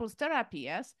to couples therapy,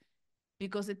 yes?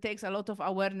 Because it takes a lot of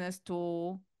awareness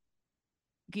to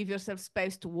give yourself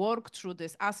space to work through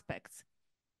these aspects.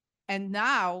 And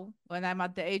now, when I'm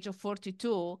at the age of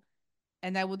 42,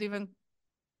 and I would even,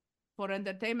 for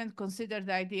entertainment, consider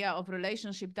the idea of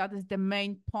relationship, that is the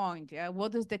main point. Yeah,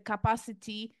 what is the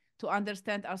capacity to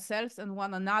understand ourselves and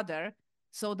one another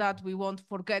so that we won't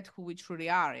forget who we truly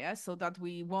are, yeah? So that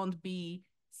we won't be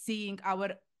seeing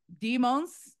our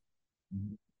demons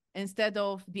instead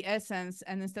of the essence,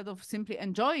 and instead of simply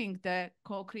enjoying the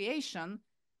co-creation,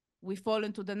 we fall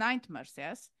into the nightmares,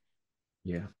 yes?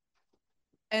 Yeah.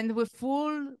 And with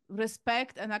full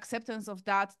respect and acceptance of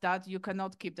that you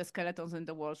cannot keep the skeletons in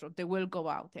the wardrobe. They will go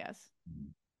out, yes.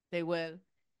 They will.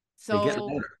 They get So,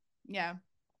 louder. yeah.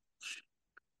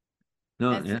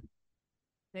 No, And yeah.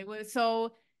 they will.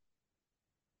 So,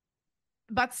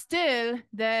 but still,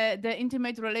 the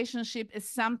intimate relationship is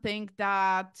something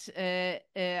that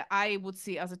I would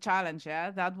see as a challenge.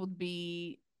 Yeah, that would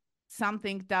be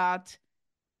something that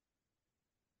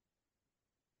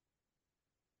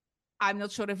I'm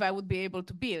not sure if I would be able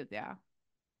to build. Yeah,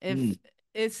 if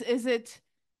is it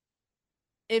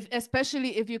if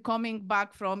especially if you're coming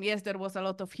back from, yes, there was a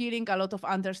lot of healing, a lot of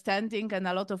understanding, and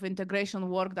a lot of integration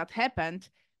work that happened.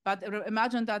 But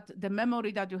imagine that the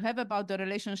memory that you have about the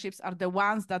relationships are the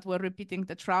ones that were repeating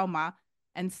the trauma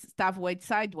and stuff went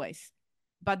sideways.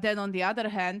 But then on the other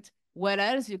hand, where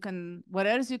else you can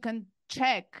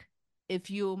check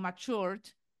if you matured,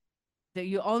 that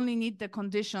you only need the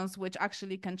conditions which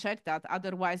actually can check that.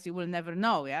 Otherwise, you will never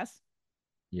know. Yes.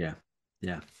 Yeah.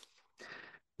 Yeah.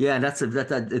 Yeah. It's,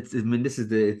 I mean, this is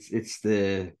the, it's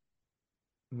the,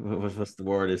 what's the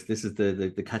word is, this is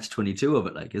the catch 22 of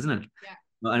it, like, isn't it? Yeah.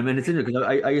 I mean, it's interesting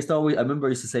because I used to always, I remember I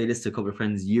used to say this to a couple of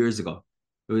friends years ago.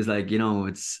 It was like,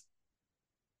 it's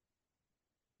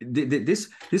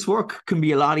this work can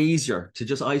be a lot easier to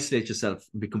just isolate yourself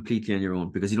and be completely on your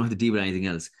own because you don't have to deal with anything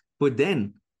else. But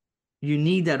then you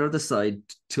need that other side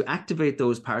to activate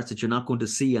those parts that you're not going to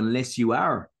see unless you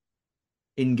are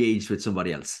engaged with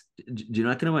somebody else. Do you know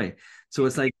that kind of way? So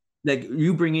it's like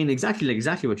you bring in exactly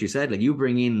what you said. Like you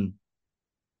bring in,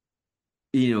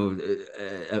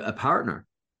 a partner.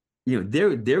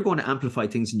 They're going to amplify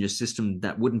things in your system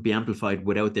that wouldn't be amplified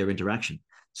without their interaction.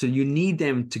 So you need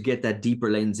them to get that deeper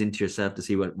lens into yourself to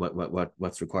see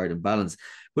what's required in balance.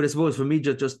 But I suppose for me,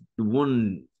 just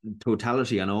one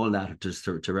totality on all that, just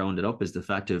to round it up, is the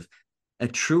fact of a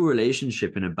true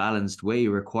relationship in a balanced way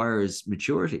requires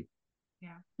maturity.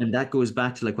 Yeah. And that goes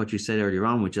back to like what you said earlier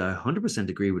on, which I 100%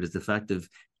 agree with, is the fact of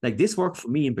like this work for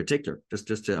me in particular,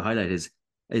 just to highlight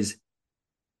is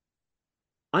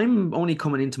I'm only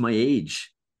coming into my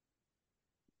age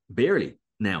barely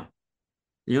now.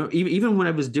 Even when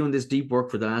I was doing this deep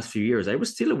work for the last few years, I was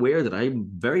still aware that I'm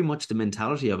very much the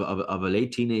mentality of a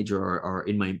late teenager or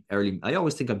in my early, I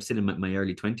always think I'm still in my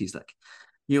early 20s, like,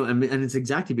 and it's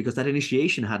exactly because that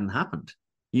initiation hadn't happened.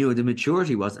 The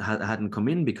maturity hadn't come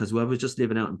in because I was just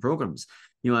living out in programs.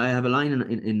 I have a line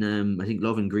in I think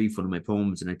Love and Grief, one of my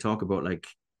poems, and I talk about like,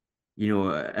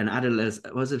 an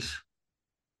adolescent, was it?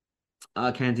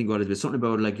 I can't think what it was. Something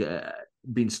about like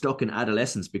being stuck in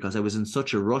adolescence because I was in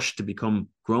such a rush to become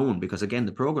grown because again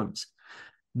the programs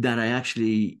that I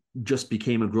actually just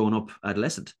became a grown up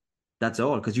adolescent. That's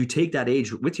all because you take that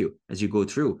age with you as you go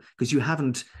through because you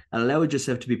haven't allowed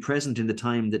yourself to be present in the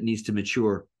time that needs to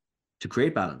mature to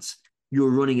create balance.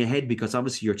 You're running ahead because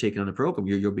obviously you're taking on a program.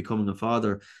 You're becoming a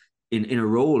father in a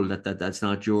role that's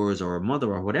not yours or a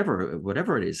mother or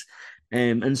whatever it is.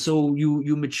 And so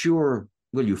you mature,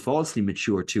 well, you falsely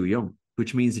mature too young,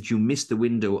 which means that you miss the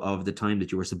window of the time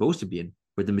that you were supposed to be in,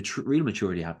 where the real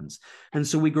maturity happens. And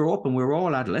so we grow up and we're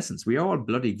all adolescents. We are all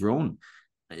bloody grown,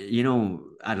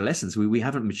 adolescents. We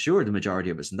haven't matured, the majority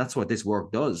of us. And that's what this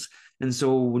work does. And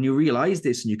so when you realize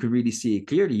this and you can really see it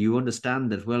clearly, you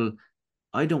understand that, well,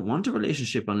 I don't want a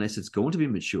relationship unless it's going to be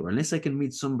mature, unless I can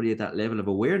meet somebody at that level of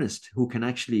awareness who can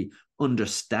actually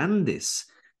understand this.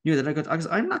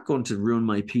 I'm not going to ruin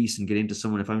my peace and get into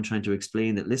someone if I'm trying to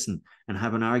explain that, listen, and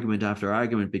have an argument after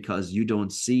argument because you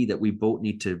don't see that we both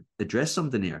need to address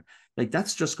something here. Like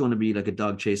that's just going to be like a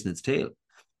dog chasing its tail.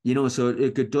 So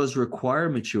it does require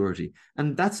maturity.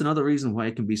 And that's another reason why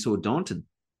it can be so daunting.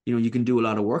 You can do a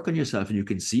lot of work on yourself and you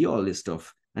can see all this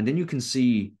stuff. And then you can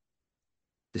see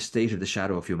the state of the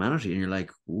shadow of humanity, and you're like,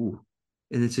 ooh,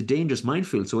 and it's a dangerous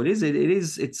minefield. So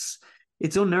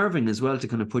it's unnerving as well to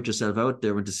kind of put yourself out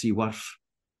there and to see what's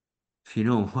the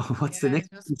Yeah,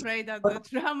 next. just pray that the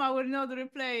drama will not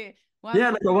replay one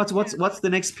Yeah, more like time. what's the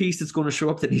next piece that's going to show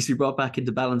up that needs to be brought back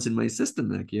into balance in my system,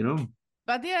 like.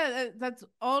 But yeah, that's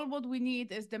all what we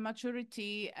need is the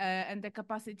maturity and the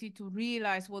capacity to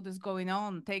realize what is going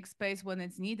on, take space when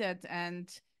it's needed,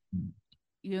 and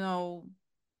you know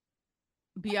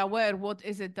be aware what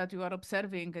is it that you are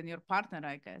observing in your partner,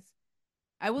 I guess.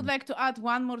 I would like to add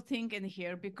one more thing in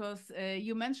here because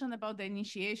you mentioned about the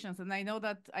initiations, and I know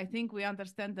that I think we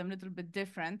understand them a little bit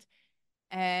different.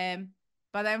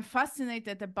 But I'm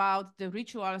fascinated about the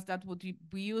rituals that would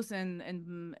be used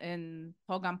in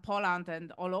Pogan Poland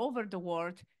and all over the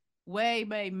world, way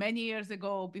many years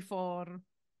ago before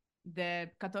the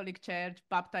Catholic Church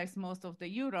baptized most of the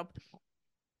Europe.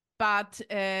 But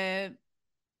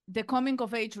the coming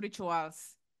of age rituals,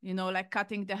 you know, like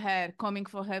cutting the hair, coming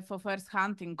for her for first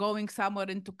hunting, going somewhere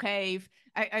into cave.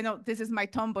 I know this is my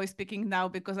tomboy speaking now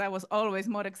because I was always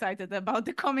more excited about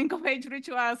the coming of age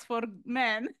rituals for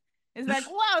men. It's like,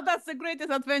 wow, that's the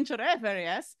greatest adventure ever,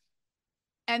 yes?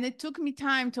 And it took me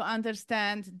time to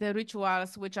understand the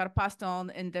rituals which are passed on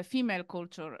in the female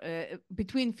culture,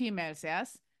 between females,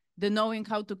 yes? The knowing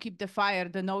how to keep the fire,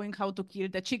 the knowing how to kill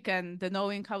the chicken, the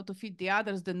knowing how to feed the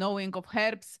others, the knowing of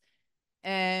herbs,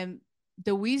 and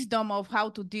the wisdom of how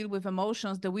to deal with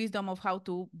emotions, the wisdom of how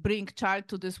to bring child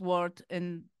to this world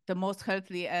in the most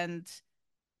healthy and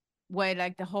way,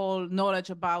 like the whole knowledge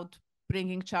about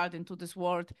bringing child into this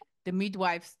world, the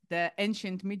midwives, the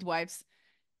ancient midwives,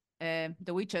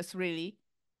 the witches, really,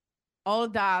 all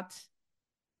that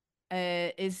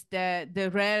is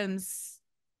the realms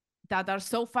that are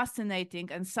so fascinating.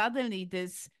 And suddenly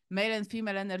this male and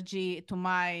female energy to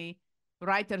my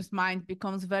writer's mind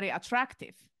becomes very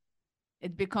attractive.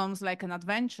 It becomes like an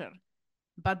adventure.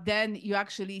 But then you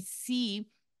actually see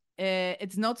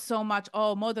it's not so much,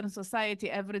 oh, modern society,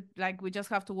 like we just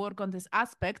have to work on this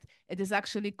aspect. It is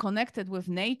actually connected with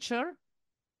nature,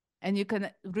 and you can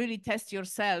really test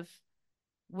yourself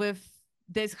with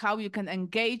this, how you can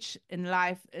engage in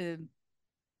life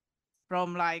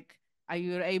from like, are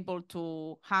you able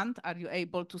to hunt? Are you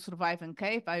able to survive in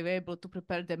cave? Are you able to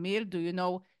prepare the meal? Do you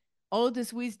know all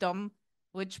this wisdom,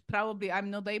 which probably I'm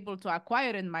not able to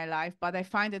acquire in my life, but I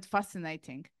find it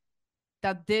fascinating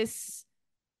that this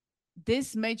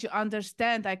made you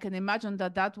understand. I can imagine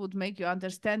that that would make you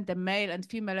understand the male and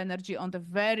female energy on the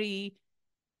very,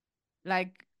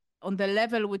 like, on the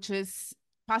level which is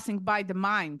passing by the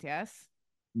mind, yes?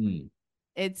 Mm.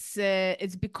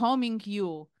 It's becoming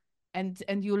you, and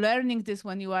you learning this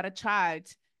when you are a child,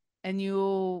 and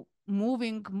you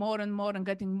moving more and more and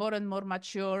getting more and more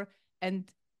mature, and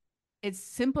it's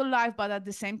simple life, but at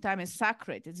the same time it's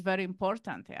sacred. It's very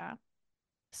important, yeah?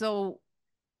 So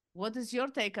what is your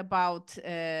take about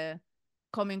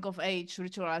coming of age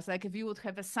rituals? Like if you would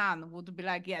have a son, would be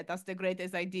like, yeah, that's the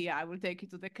greatest idea. I will take you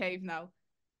to the cave now.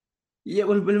 Yeah,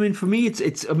 well, I mean, for me,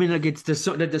 I mean, like, there's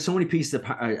so many pieces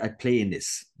at play in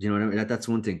this. You know, what I mean? That's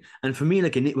one thing. And for me,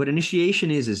 like, what initiation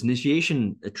is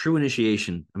initiation, a true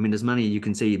initiation. I mean, there's many, you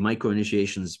can say micro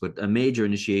initiations, but a major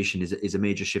initiation is a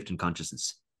major shift in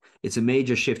consciousness. It's a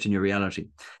major shift in your reality.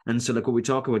 And so, like, when we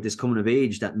talk about this coming of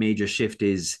age, that major shift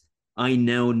is, I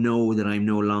now know that I'm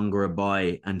no longer a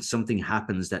boy, and something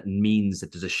happens that means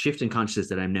that there's a shift in consciousness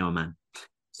that I'm now a man.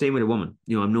 Same with a woman.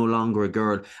 You know, I'm no longer a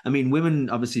girl. I mean, women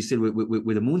obviously still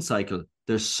with a moon cycle,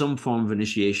 there's some form of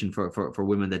initiation for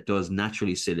women that does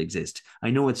naturally still exist.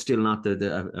 I know it's still not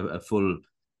a full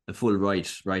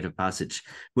rite of passage,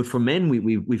 but for men,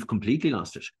 we've completely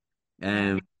lost it.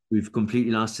 Yeah. We've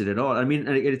completely lost it at all. I mean,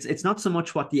 it's not so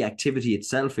much what the activity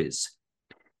itself is;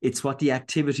 it's what the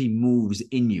activity moves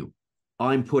in you.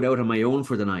 I'm put out on my own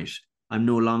for the night. I'm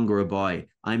no longer a boy.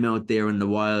 I'm out there in the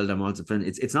wild. I'm also fun.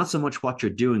 It's not so much what you're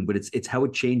doing, but it's how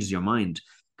it changes your mind.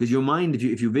 Because your mind,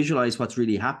 if you visualize what's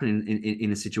really happening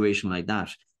in a situation like that,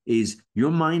 is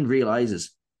your mind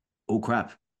realizes, oh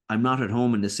crap, I'm not at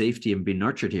home in the safety and being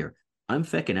nurtured here. I'm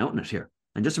fecking out in it here.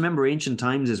 And just remember ancient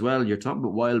times as well. You're talking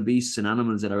about wild beasts and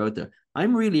animals that are out there.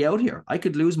 I'm really out here. I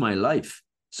could lose my life.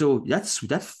 So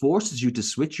that forces you to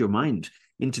switch your mind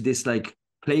into this like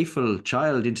playful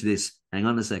child, into this, hang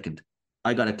on a second,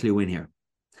 I got a clue in here.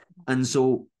 And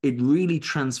so it really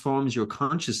transforms your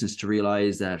consciousness to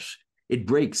realize that it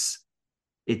breaks,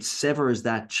 it severs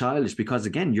that childish, because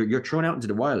again, you're thrown out into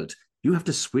the wild. You have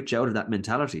to switch out of that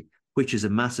mentality, which is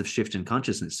a massive shift in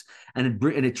consciousness. And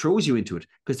it throws you into it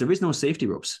because there is no safety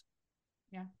ropes.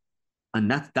 Yeah.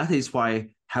 And that is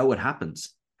how it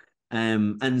happens.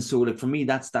 And so like for me,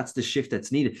 that's the shift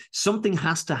that's needed. Something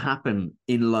has to happen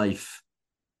in life.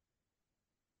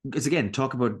 Because again,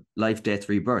 talk about life, death,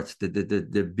 rebirth,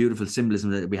 the beautiful symbolism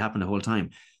that we happen the whole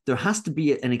time. There has to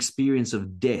be an experience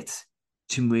of death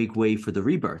to make way for the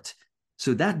rebirth.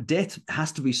 So that death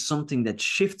has to be something that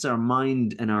shifts our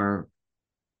mind and our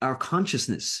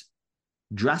consciousness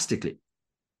drastically.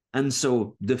 And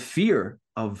so the fear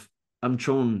of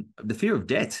the fear of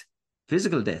death,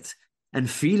 physical death, and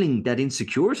feeling that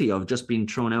insecurity of just being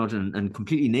thrown out and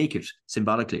completely naked,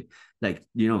 symbolically, like,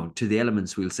 you know, to the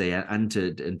elements, we'll say, and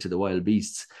to the wild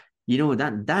beasts, you know,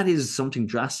 that is something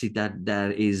drastic,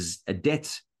 that is a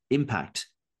death impact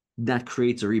that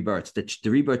creates a rebirth. That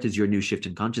the rebirth is your new shift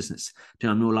in consciousness.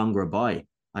 I'm no longer a boy.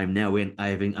 I'm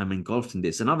engulfed in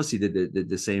this. And obviously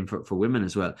the same for women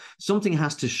as well. Something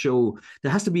has to show,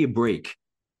 there has to be a break.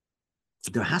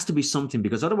 There has to be something,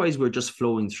 because otherwise we're just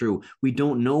flowing through. We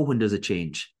don't know when there's a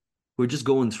change. We're just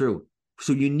going through.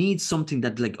 So you need something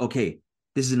that like, okay,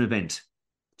 this is an event.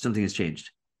 Something has changed.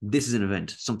 This is an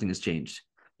event. Something has changed.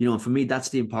 You know, and for me, that's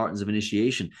the importance of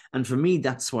initiation. And for me,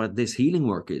 that's what this healing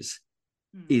work is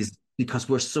because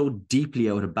we're so deeply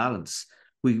out of balance.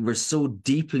 We're so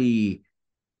deeply,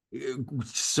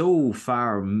 so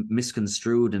far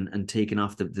misconstrued and taken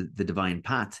off the divine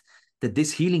path that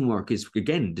this healing work is,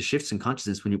 again, the shifts in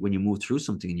consciousness when you move through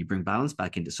something and you bring balance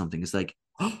back into something. It's like,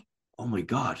 oh my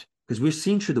God, because we're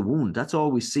seeing through the wound. That's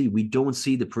all we see. We don't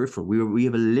see the peripheral. We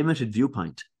have a limited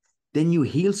viewpoint. Then you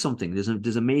heal something.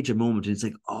 There's a major moment, and it's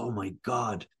like, oh my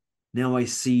God, now I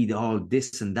see all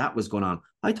this and that was going on.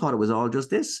 I thought it was all just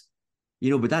this,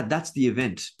 you know, but that's the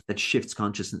event that shifts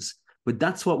consciousness. But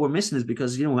that's what we're missing, is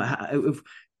because, you know,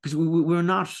 because we're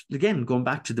not, again, going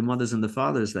back to the mothers and the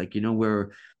fathers, like, you know,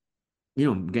 you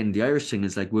know, again, the Irish thing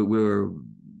is like we're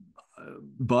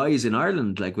boys in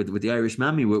Ireland, like with the Irish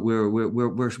mammy,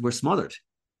 we're smothered.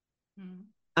 Mm.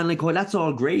 And like, well, that's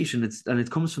all great, and it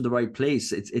comes from the right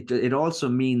place. It also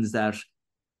means that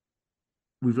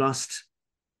we've lost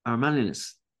our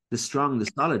manliness, the strong, the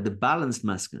solid, the balanced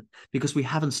masculine, because we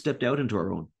haven't stepped out into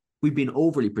our own. We've been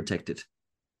overly protected,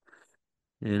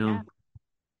 you know, yeah.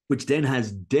 Which then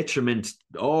has detriment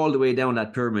all the way down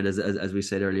that pyramid, as we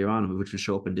said earlier on, which will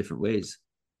show up in different ways.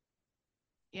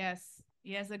 Yes,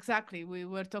 exactly. We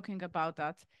were talking about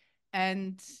that,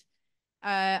 and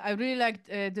I really liked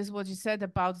this what you said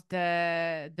about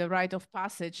the rite of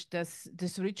passage.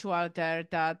 This ritual there,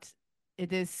 that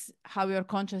it is how your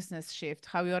consciousness shift,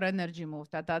 how your energy moves.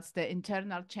 That's the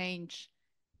internal change.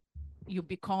 You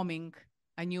becoming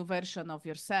a new version of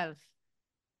yourself.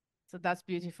 So that's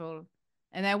beautiful.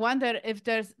 And I wonder if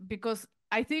because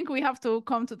I think we have to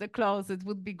come to the close. It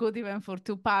would be good even for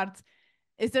 2 parts.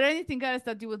 Is there anything else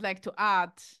that you would like to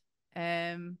add?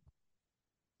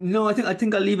 No, I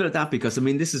think I'll leave it at that, because I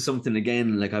mean, this is something,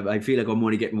 again, like I feel like I'm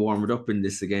only getting warmed up in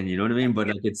this again, you know what I mean? But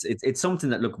like it's something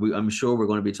that, look, I'm sure we're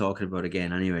going to be talking about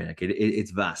again anyway. Like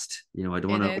it's vast, you know. I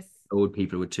don't want to load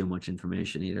people with too much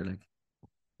information either. Like,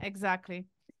 exactly.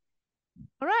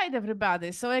 All right,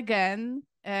 everybody. So again,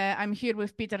 I'm here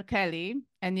with Peter Kelly,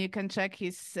 and you can check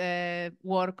his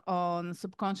work on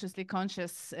Subconsciously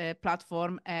Conscious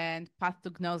platform and Path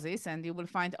to Gnosis, and you will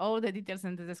find all the details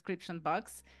in the description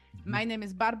box. My name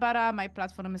is Barbara. My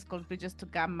platform is called Bridges to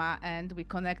Gamma, and we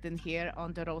connect in here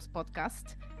on the Rose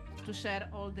podcast to share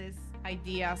all these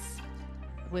ideas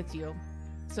with you.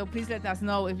 So please let us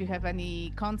know if you have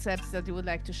any concepts that you would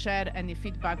like to share, any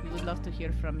feedback. We would love to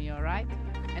hear from you, all right?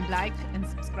 And like and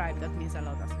subscribe. That means a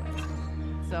lot as well.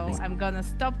 So I'm going to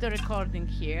stop the recording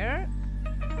here.